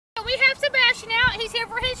we have Sebastian out. He's here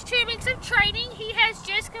for his 2 weeks of training. He has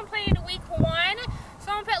just completed week 1.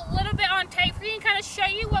 So I'm going to put a little bit on tape for you and kind of show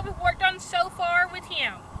you what we've worked on so far with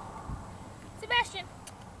him. Sebastian.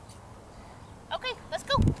 Okay, let's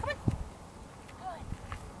go. Come on. Good.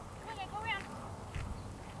 Come on, go around.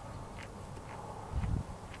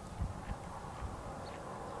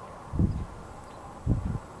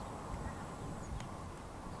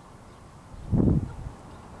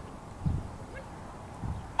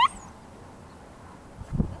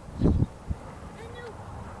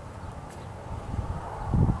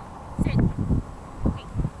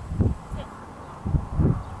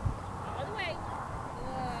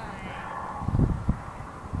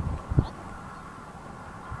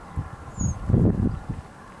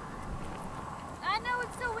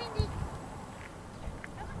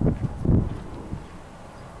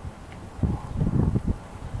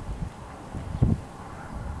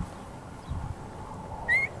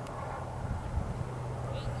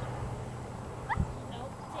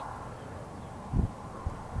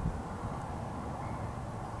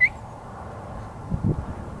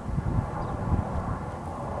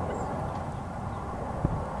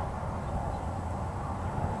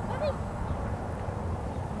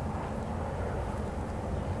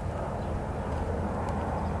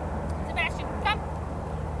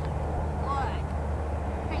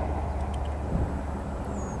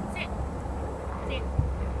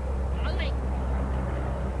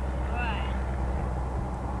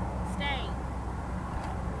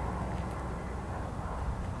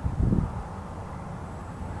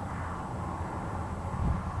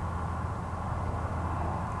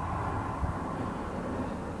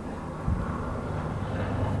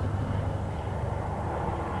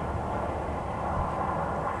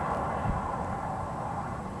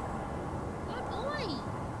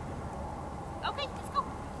 Okay, let's go.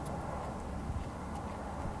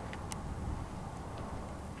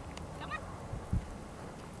 Come on.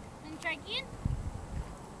 And try again.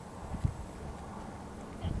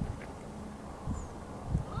 Good.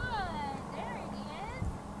 There it is.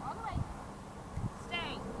 All the way.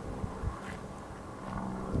 Stay.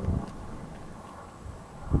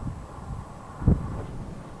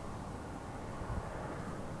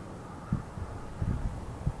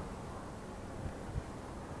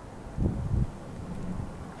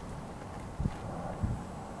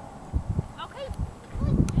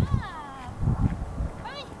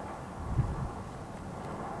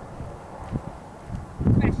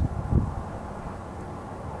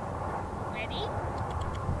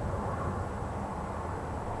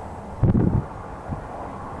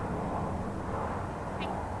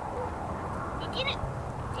 Get it.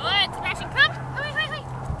 Good, Sebastian, come. Hurry, hurry, hurry.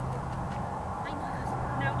 I know.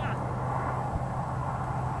 Now off.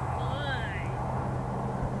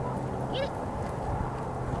 Good. Get it.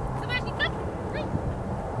 Sebastian, come. Hurry.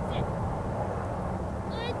 Sit.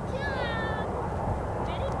 Good job.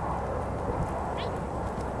 Ready? Hey.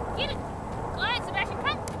 Get it. Good, Sebastian,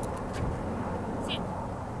 come. Sit.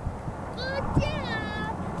 Good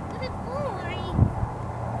job. Good boy.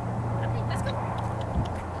 Okay, let's go.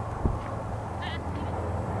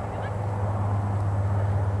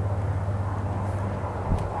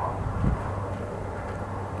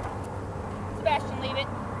 Sebastian, leave it.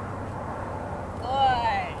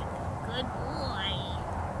 Good. Good boy.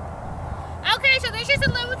 Okay, so there's just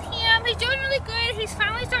a little with him. He's doing really good. He's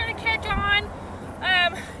finally starting to catch on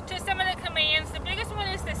to some of the commands. The biggest one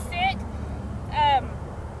is the sit.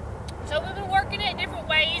 So we've been working it in different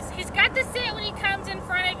ways. He's got the sit when he comes in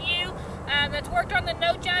front of you. That's worked on the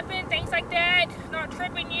no jumping, things like that. Not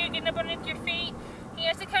tripping you, getting up underneath your feet. He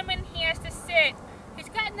has to come in, he has to sit. He's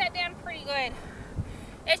gotten that down pretty good.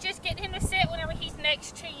 It's just getting him to sit whenever he's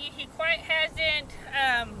next to you. He quite hasn't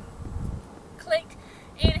clicked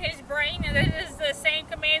in his brain, and this is the same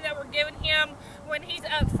command that we're giving him when he's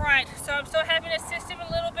up front. So I'm still having to assist him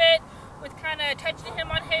a little bit with kind of touching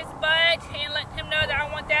him on his butt and letting him know that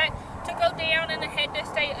I want that to go down and the head to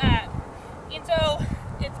stay up. And so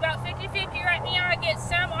it's about 50-50 right now. I get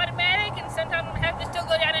some automatic, and sometimes I have to still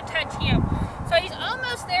go down and touch him. So he's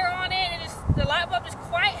almost there on it, and the light bulb just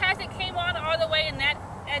quite hasn't came on all the way in that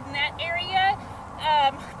area.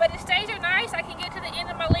 But his stays are nice. I can get to the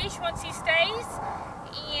end of my leash once he stays,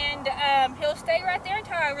 and he'll stay right there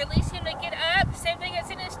until I release him to get up. Same thing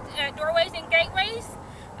that's in his doorways and gateways.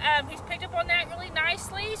 He's picked up on that really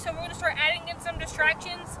nicely, so we're going to start adding in some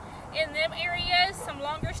distractions in them areas, some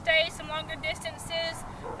longer stays, some longer distances,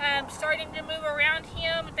 starting to move around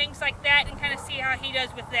him, things like that, and kind of see how he does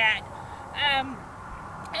with that.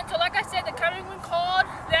 And so like I said, the coming when called,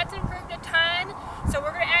 that's improved a ton, so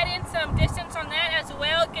we're going to add in some distance on that as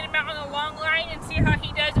well, get him out on the long line and see how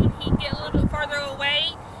he does when he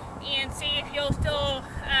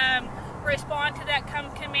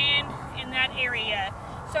that area.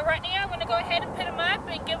 So right now I'm going to go ahead and put him up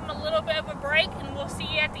and give him a little bit of a break, and we'll see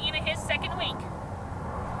you at the end of his second week.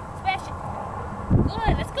 Sebastian,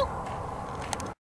 good.